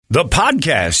The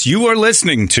podcast you are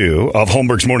listening to of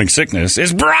Holmberg's Morning Sickness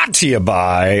is brought to you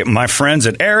by my friends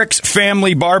at Eric's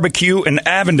Family Barbecue in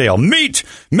Avondale. Meet,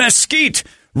 mesquite,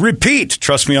 repeat.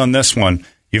 Trust me on this one.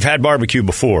 You've had barbecue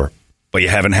before, but you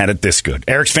haven't had it this good.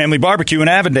 Eric's Family Barbecue in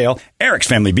Avondale,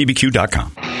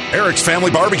 ericsfamilybbq.com. Eric's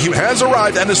Family Barbecue has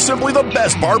arrived and is simply the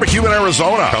best barbecue in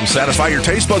Arizona. Come satisfy your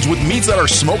taste buds with meats that are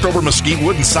smoked over mesquite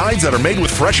wood and sides that are made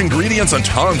with fresh ingredients and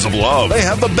tons of love. They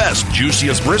have the best,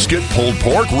 juiciest brisket, pulled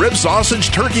pork, rib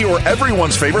sausage, turkey, or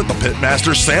everyone's favorite, the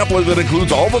Pitmaster Sampler that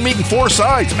includes all the meat and 4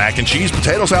 sides, mac and cheese,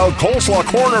 potato salad, coleslaw,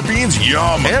 corn, or beans,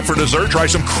 yum. And for dessert, try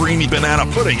some creamy banana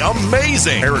pudding,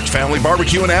 amazing. Eric's Family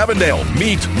Barbecue in Avondale.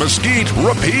 Meat, mesquite,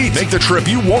 repeat. Make the trip,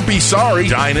 you won't be sorry.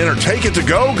 Dine in or take it to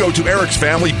go. Go to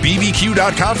ericsfamilybbq.com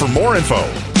for more info.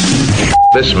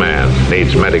 This man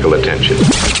needs medical attention.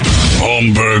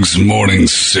 Holmberg's Morning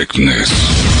Sickness.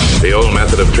 The old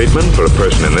method of treatment for a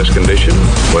person in this condition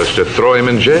was to throw him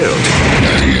in jail.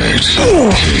 98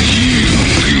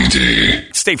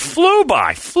 KUPD. State flew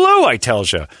by. Flew, I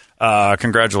tells you.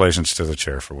 Congratulations to the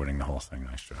chair for winning the whole thing.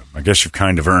 Nice job. I guess you've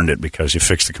kind of earned it because you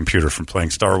fixed the computer from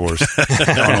playing Star Wars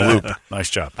on a loop.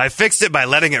 Nice job. I fixed it by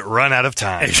letting it run out of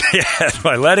time. Yeah,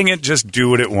 by letting it just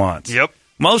do what it wants. Yep.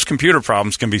 Most computer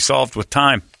problems can be solved with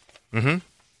time. Mm-hmm.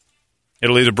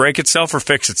 It'll either break itself or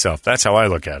fix itself. That's how I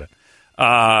look at it.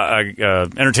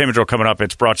 Entertainment drill coming up.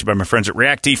 It's brought to you by my friends at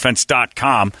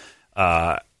reactdefense.com.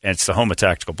 It's the home of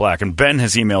Tactical Black. And Ben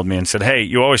has emailed me and said, hey,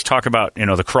 you always talk about,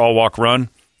 the crawl, walk, run.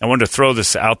 I wanted to throw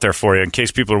this out there for you in case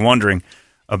people are wondering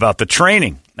about the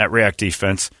training at React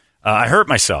Defense. I hurt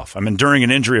myself. I'm enduring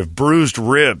an injury of bruised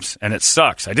ribs, and it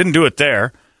sucks. I didn't do it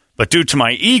there, but due to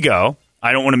my ego,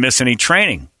 I don't want to miss any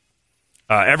training.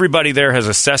 Everybody there has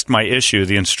assessed my issue.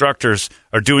 The instructors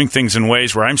are doing things in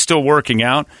ways where I'm still working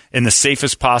out in the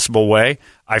safest possible way.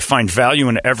 I find value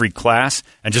in every class,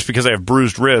 and just because I have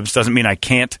bruised ribs doesn't mean I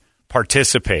can't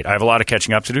participate. I have a lot of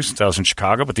catching up to do since I was in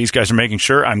Chicago, but these guys are making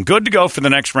sure I'm good to go for the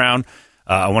next round.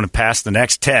 I want to pass the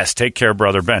next test. Take care,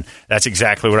 Brother Ben. That's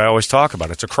exactly what I always talk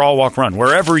about. It's a crawl, walk, run.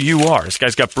 Wherever you are. This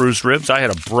guy's got bruised ribs. I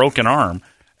had a broken arm,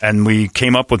 and we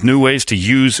came up with new ways to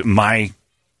use my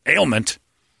ailment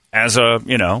as a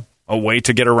way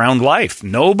to get around life.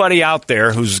 Nobody out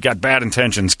there who's got bad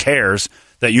intentions cares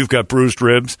that you've got bruised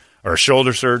ribs or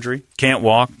shoulder surgery, can't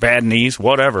walk, bad knees,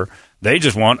 whatever. They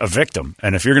just want a victim.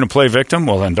 And if you're going to play victim,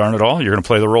 well, then darn it all, you're going to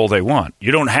play the role they want.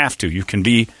 You don't have to. You can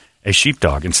be a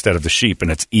sheepdog instead of the sheep,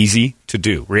 and it's easy to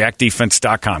do.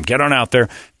 ReactDefense.com. Get on out there.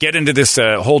 Get into this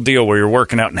whole deal where you're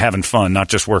working out and having fun, not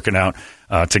just working out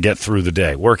to get through the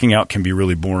day. Working out can be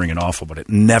really boring and awful, but it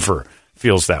never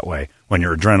feels that way when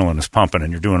your adrenaline is pumping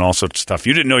and you're doing all sorts of stuff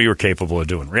you didn't know you were capable of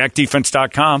doing.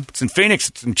 ReactDefense.com. It's in Phoenix,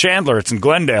 it's in Chandler, it's in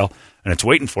Glendale, and it's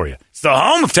waiting for you. It's the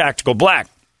home of Tactical Black.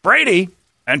 Brady,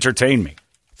 entertain me.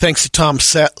 Thanks to Tom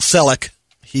Selleck.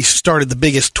 He started the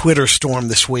biggest Twitter storm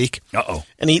this week. Uh-oh.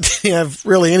 And he didn't have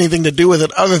really anything to do with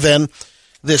it other than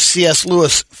this C.S.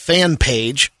 Lewis fan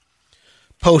page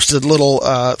posted a little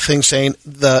thing saying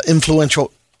the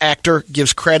influential actor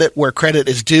gives credit where credit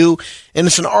is due. And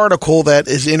it's an article that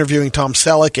is interviewing Tom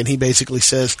Selleck, and he basically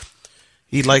says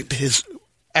he liked his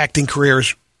acting career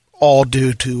is all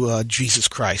due to Jesus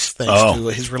Christ, thanks to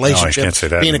his relationship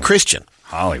being a Christian.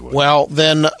 Hollywood. Well,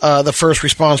 then the first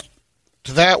response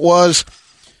to that was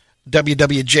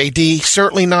WWJD,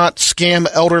 certainly not scam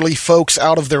elderly folks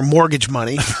out of their mortgage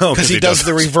money because he does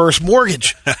the reverse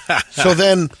mortgage. So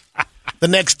then the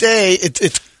next day,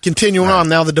 it's continuing on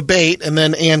now, the debate, and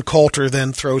then Ann Coulter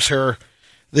then throws her,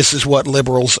 this is what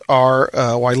liberals are,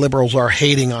 why liberals are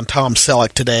hating on Tom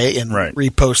Selleck today, and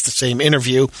repost the same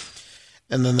interview.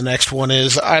 And then the next one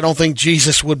is, I don't think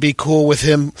Jesus would be cool with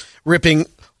him ripping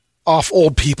off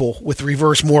old people with the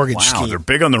reverse mortgage scheme. Wow, they're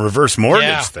big on the reverse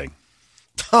mortgage thing.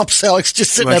 Tom Selleck's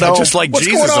just sitting at home. Just like What's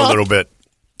Jesus a little bit.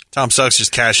 Tom Selleck's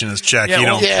just cashing his check. He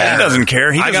doesn't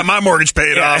care. I got my mortgage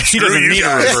paid off. He doesn't need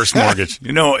a reverse mortgage.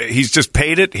 He's just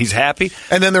paid it. He's happy.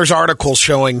 And then there's articles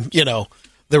showing, the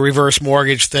reverse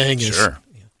mortgage thing. Sure.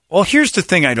 Well, here's the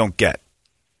thing I don't get.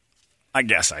 I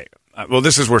guess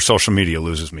this is where social media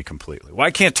loses me completely.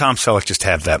 Why can't Tom Selleck just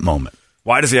have that moment?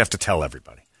 Why does he have to tell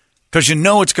everybody? Because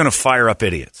it's going to fire up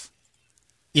idiots.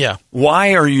 Yeah. Why?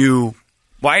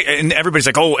 And everybody's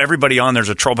like, oh, everybody on there's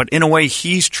a troll. But in a way,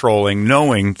 he's trolling,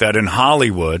 knowing that in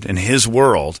Hollywood, in his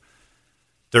world,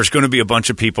 there's going to be a bunch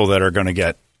of people that are going to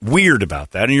get weird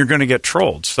about that, and you're going to get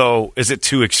trolled. So is it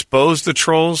to expose the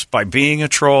trolls by being a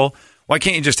troll? Why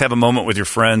can't you just have a moment with your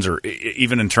friends or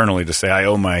even internally to say, I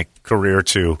owe my career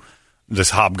to this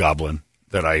hobgoblin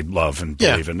that I love and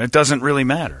believe in? It doesn't really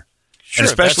matter. Sure, and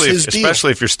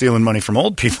especially if you're stealing money from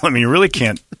old people. I mean, you really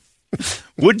can't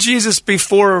Would Jesus be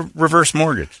for a reverse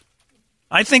mortgage?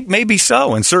 I think maybe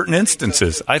so in certain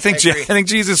instances. I think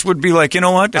Jesus would be like, you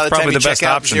know what? That's probably the best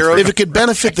option. If it could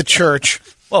benefit the church.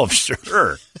 Well,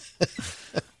 sure.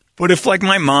 But if, like,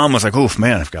 my mom was like, oof,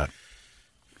 man, I've got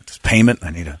this payment.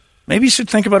 Maybe you should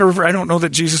think about a reverse. I don't know that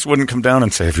Jesus wouldn't come down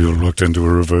and say, have you looked into a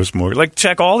reverse mortgage? Like,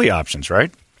 check all the options,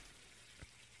 right?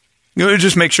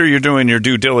 Just make sure you're doing your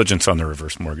due diligence on the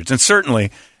reverse mortgage. And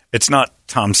certainly, it's not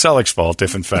Tom Selleck's fault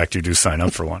if, in fact, you do sign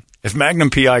up for one. If Magnum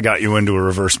PI got you into a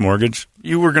reverse mortgage,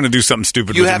 you were going to do something stupid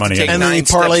with your money. And then he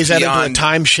parlays that into a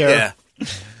timeshare. Yeah.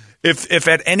 If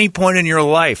at any point in your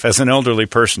life, as an elderly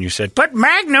person, you said, but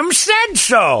Magnum said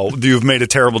so, you've made a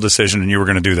terrible decision and you were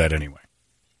going to do that anyway.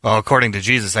 Well, according to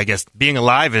Jesus, I guess being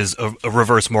alive is a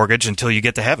reverse mortgage until you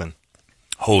get to heaven.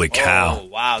 Holy cow. Oh,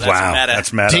 wow, that's meta.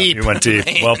 That's meta. Deep. You went deep.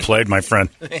 Well played, my friend.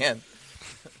 Man.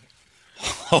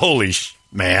 Holy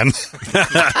man.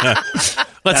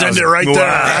 Let's end it right there.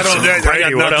 I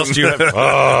got what else do you have?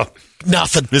 Oh,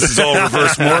 Nothing. this is all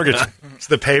reverse mortgage. It's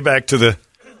the payback to the...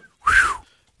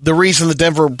 The reason the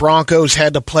Denver Broncos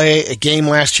had to play a game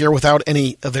last year without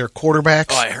any of their quarterbacks.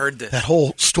 Oh, I heard this. That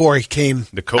whole story came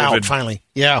The COVID out finally.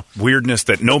 Yeah. weirdness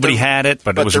that nobody had it,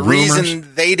 but it was the rumors.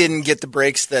 reason they didn't get the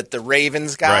breaks that the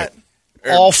Ravens got.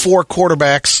 Right. All four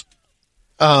quarterbacks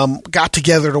got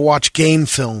together to watch game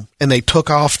film, and they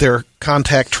took off their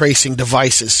contact tracing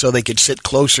devices so they could sit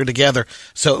closer together.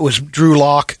 So it was Drew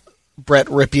Lock, Brett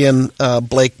Ripien,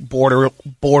 Blake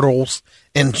Bortles,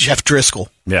 and Jeff Driscoll.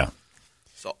 Yeah.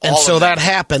 And so that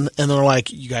happened, and they're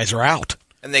like, you guys are out.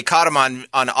 And they caught him on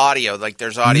audio. Like,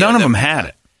 there's audio. None of them had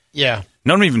it. Yeah.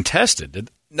 None of them even tested, did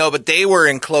they? No, but they were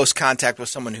in close contact with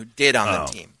someone who did on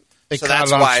the team. They So caught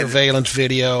that's it on why surveillance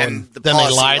video, and the then they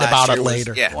policy lied last about it year was-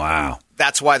 later. Yeah. Wow.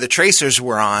 That's why the tracers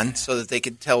were on, so that they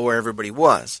could tell where everybody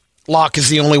was. Locke is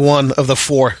the only one of the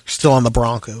four still on the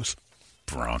Broncos.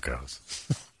 Broncos.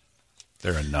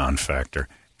 They're a non-factor.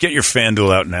 Get your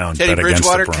FanDuel out now and Teddy bet against the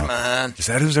Bridgewater, Broncos. come on. Is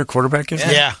that who's their quarterback is?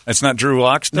 Yeah. That's not Drew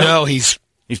Lock still? No, he's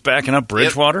He's backing up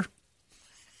Bridgewater?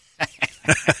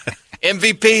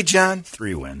 MVP, John.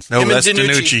 3 wins. No, Him and that's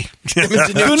Danucci. Danucci. Him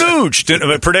and Danucci.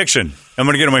 Danucci. Prediction. I'm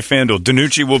going to get on my FanDuel.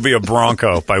 Danucci will be a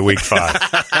Bronco by week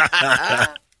 5.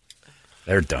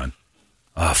 They're done.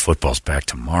 Football's back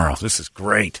tomorrow. This is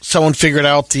great. someone figured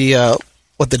out the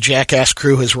what the Jackass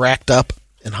crew has racked up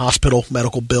in hospital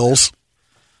medical bills.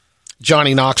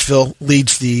 Johnny Knoxville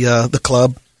leads the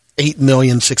club,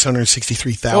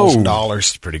 $8,663,000.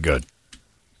 It's pretty good.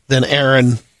 Then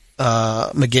Aaron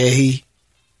McGahee,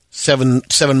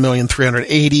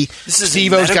 $7,380,000. This is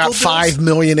Steve-O's in got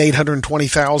medical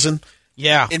 $5,820,000.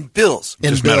 Yeah, In bills.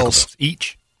 in Just medical bills.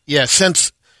 each. Yeah,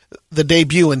 since the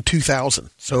debut in 2000.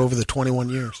 So over the 21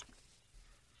 years.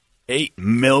 $8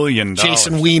 million.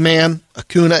 Jason Weeman,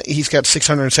 Acuna, he's got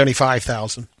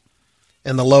 $675,000.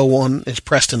 And the low one is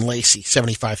Preston Lacey,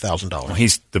 $75,000. Well,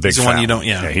 he's the big He's the one foul. you don't-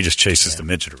 yeah. He just chases the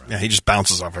midget around. Yeah, he just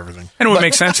bounces off everything. And it would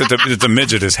make sense that the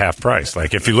midget is half price.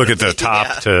 Like, if you look at the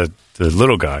top to the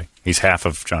little guy, he's half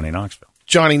of Johnny Knoxville.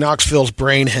 Johnny Knoxville's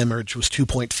brain hemorrhage was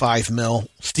 $2.5 million.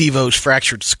 Steve-O's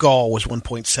fractured skull was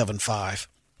 $1.75.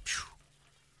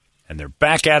 And they're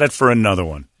back at it for another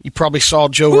one. You probably saw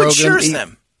Joe Who Rogan. insures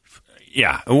them?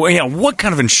 Yeah. Well, yeah. What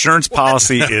kind of insurance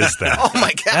policy is that? Oh,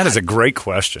 my God. That is a great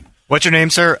question. What's your name,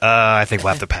 sir? I think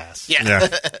we'll have to pass. Yeah.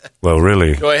 Well,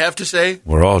 really, Do I have to say?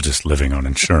 we're all just living on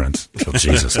insurance until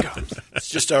Jesus comes. It's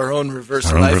just our own reverse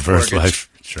Our own life reverse mortgage. life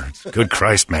insurance. Good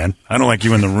Christ, man. I don't like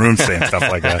you in the room saying stuff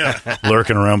like that,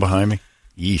 lurking around behind me.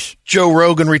 Yeesh. Joe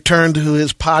Rogan returned to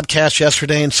his podcast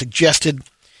yesterday and suggested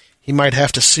he might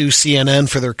have to sue CNN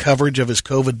for their coverage of his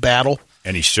COVID battle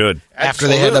And he should. after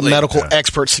they had a Absolutely. medical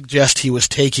expert suggest he was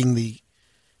taking the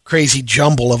crazy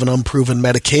jumble of an unproven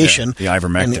medication. Yeah, the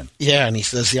ivermectin. And he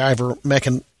says the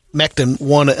ivermectin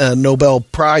won a Nobel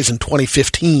Prize in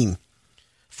 2015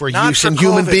 for Not use for in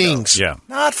human COVID, beings. Yeah.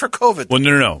 Not for COVID. Well,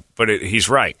 no. But he's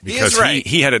right. Because is right.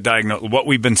 he had a diagnosis. What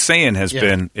we've been saying has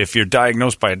been if you're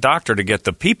diagnosed by a doctor to get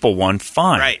the people one,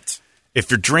 fine. Right. If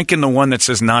you're drinking the one that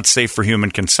says not safe for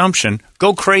human consumption,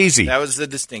 go crazy. That was the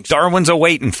distinction. Darwin's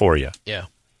a-waiting for you. Yeah.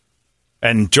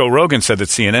 And Joe Rogan said that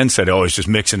CNN said, he's just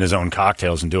mixing his own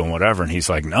cocktails and doing whatever. And he's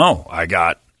like, no, I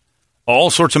got all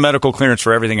sorts of medical clearance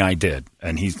for everything I did.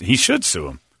 And he should sue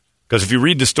him. Because if you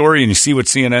read the story and you see what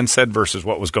CNN said versus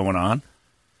what was going on,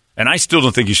 and I still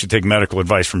don't think you should take medical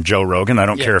advice from Joe Rogan. I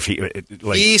don't care if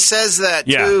He says that,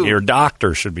 yeah, too. your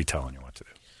doctor should be telling you what to do.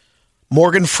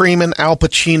 Morgan Freeman, Al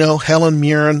Pacino, Helen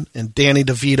Mirren, and Danny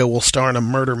DeVito will star in a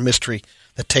murder mystery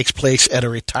that takes place at a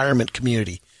retirement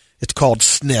community. It's called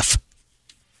Sniff.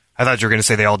 I thought you were going to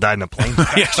say they all died in a plane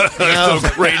crash.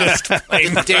 The greatest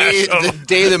plane crash. The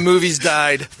day the movies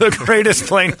died. The greatest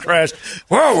plane crash.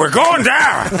 Whoa, we're going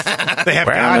down. They have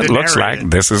Well, God it to looks narrate like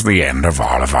it. this is the end of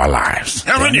all of our lives.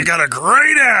 Helen, you got a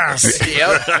great ass.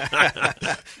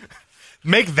 Yep.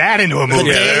 Make that into a The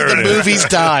movie. day the movies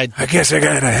died. I guess I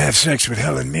gotta have sex with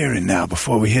Helen Mirren now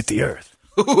before we hit the earth.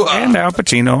 And Al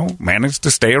Pacino managed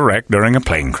to stay erect during a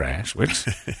plane crash, which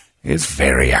is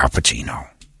very Al Pacino.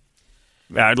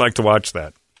 I'd like to watch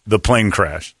that. The Plane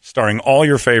Crash, starring all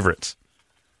your favorites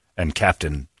and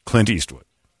Captain Clint Eastwood.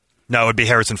 No, it would be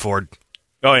Harrison Ford.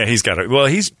 Oh yeah, he's got a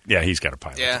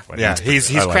pilot. Yeah. Yeah,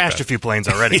 he's I like crashed that. a few planes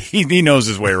already. he knows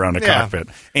his way around a Yeah. cockpit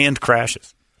and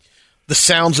crashes. The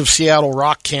Sounds of Seattle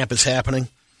Rock Camp is happening.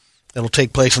 It'll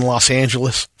take place in Los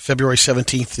Angeles, February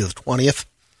 17th to the 20th,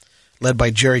 led by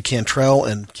Jerry Cantrell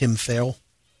and Kim Thale.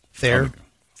 Thale.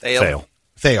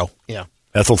 Thale, yeah,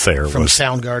 Ethel Thayer from was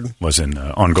Soundgarden. in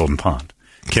on Golden Pond.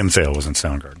 Kim Thale was in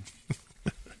Soundgarden.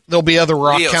 There'll be other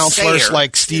rock Leo counselors Sayer.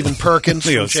 like Stephen Perkins.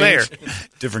 Leo from James. Sayer,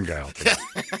 different guy altogether.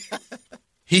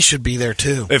 He should be there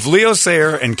too. If Leo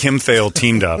Sayer and Kim Thale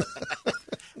teamed up,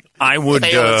 I would.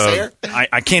 Thale and Sayer?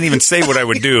 I can't even say what I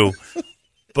would do,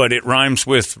 but it rhymes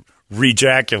with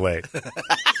rejaculate.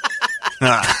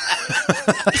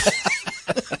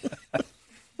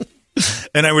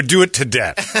 And I would do it to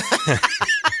death.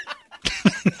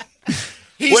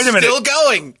 He's Wait a minute. still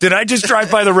going. Did I just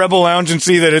drive by the Rebel Lounge and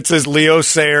see that it says Leo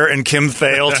Sayer and Kim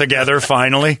Thale together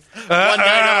finally? One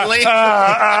night only.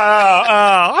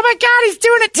 Oh my God, he's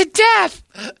doing it to death.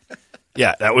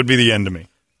 Yeah, that would be the end of me.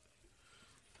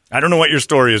 I don't know what your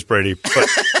story is, Brady, but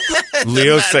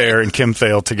Leo Sayer and Kim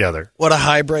Thale together. What a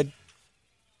hybrid.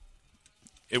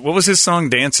 What was his song,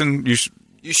 Dancing? You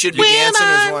should be dancing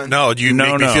as one. No, you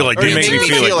make me feel like Or you dancing. make me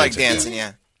feel feel like like dancing,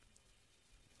 yeah.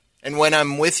 And when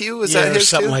I'm with you, is Yeah, that or his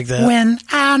something too? like that. When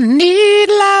I need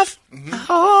love,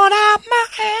 hold out my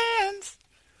hands.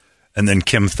 And then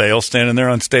Kim Thale standing there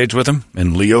on stage with him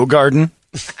in Leo Garden.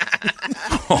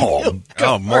 Oh,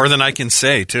 more than I can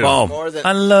say, too. Oh, More than-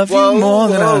 I love Whoa, you more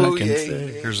than whoa, I can yeah, say.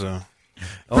 yeah. Here's a...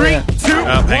 Hang on,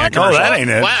 commercial. that ain't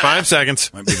it. 5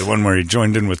 seconds. Might be the one where he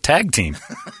joined in with Tag Team.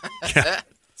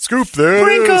 Scoop this.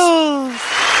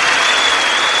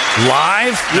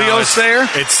 Live, Leo Sayer?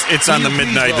 It's on the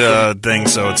midnight thing,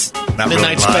 so it's not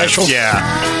Midnight really live. special? Yeah.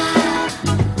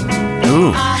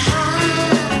 Ooh.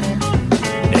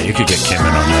 Yeah, you could get Kim in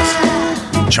on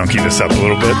this. Chunky this up a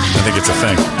little bit. I think it's a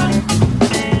thing.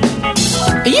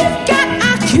 You've got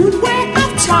a cute way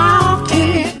of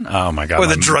talking. Oh, my God. Boy,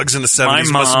 the drugs in the 70s my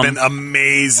must have mom- been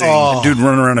amazing. The dude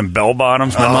running around in bell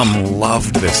bottoms. My mom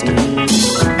loved this dude.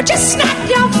 Just snap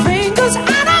your fingers and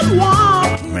I'm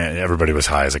walking. Man, everybody was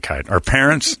high as a kite. Our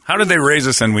parents, how did they raise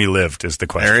us and we lived is the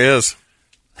question. There he is.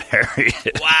 There he is.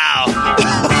 In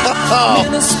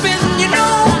a spin, you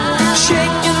know,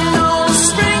 shake your nose,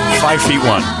 spring your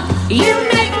 5'1". You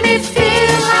make me feel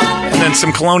like And then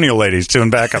some colonial ladies doing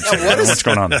backup. What's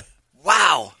going on there?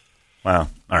 Wow. Wow.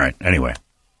 All right. Anyway,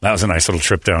 that was a nice little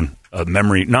trip down a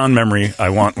non-memory I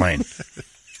want lane.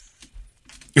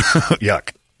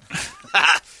 Yuck.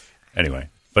 Anyway,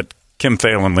 but Kim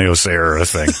Thale and Leo Sayer are a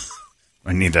thing.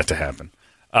 I need that to happen.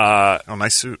 Oh,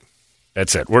 nice suit.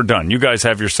 That's it. We're done. You guys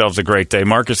have yourselves a great day.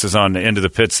 Marcus is on the Into the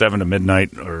Pit 7 to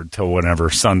midnight or till whenever,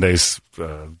 Sundays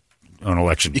on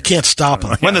election. You can't stop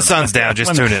him. When the sun's down,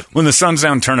 just tune it. When the sun's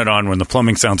down, turn it on. When the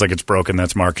plumbing sounds like it's broken,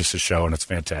 that's Marcus's show, and it's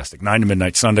fantastic. 9 to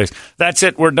midnight Sundays. That's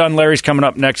it. We're done. Larry's coming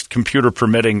up next, computer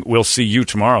permitting. We'll see you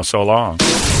tomorrow. So long.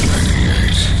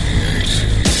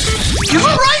 You were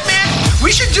right, man.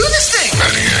 We should do this thing.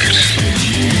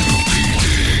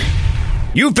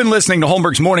 You've been listening to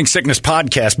Holmberg's Morning Sickness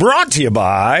Podcast, brought to you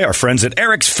by our friends at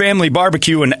Eric's Family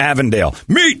Barbecue in Avondale.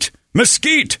 Meet,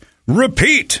 mesquite,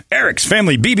 repeat.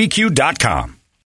 Eric'sFamilyBBQ.com.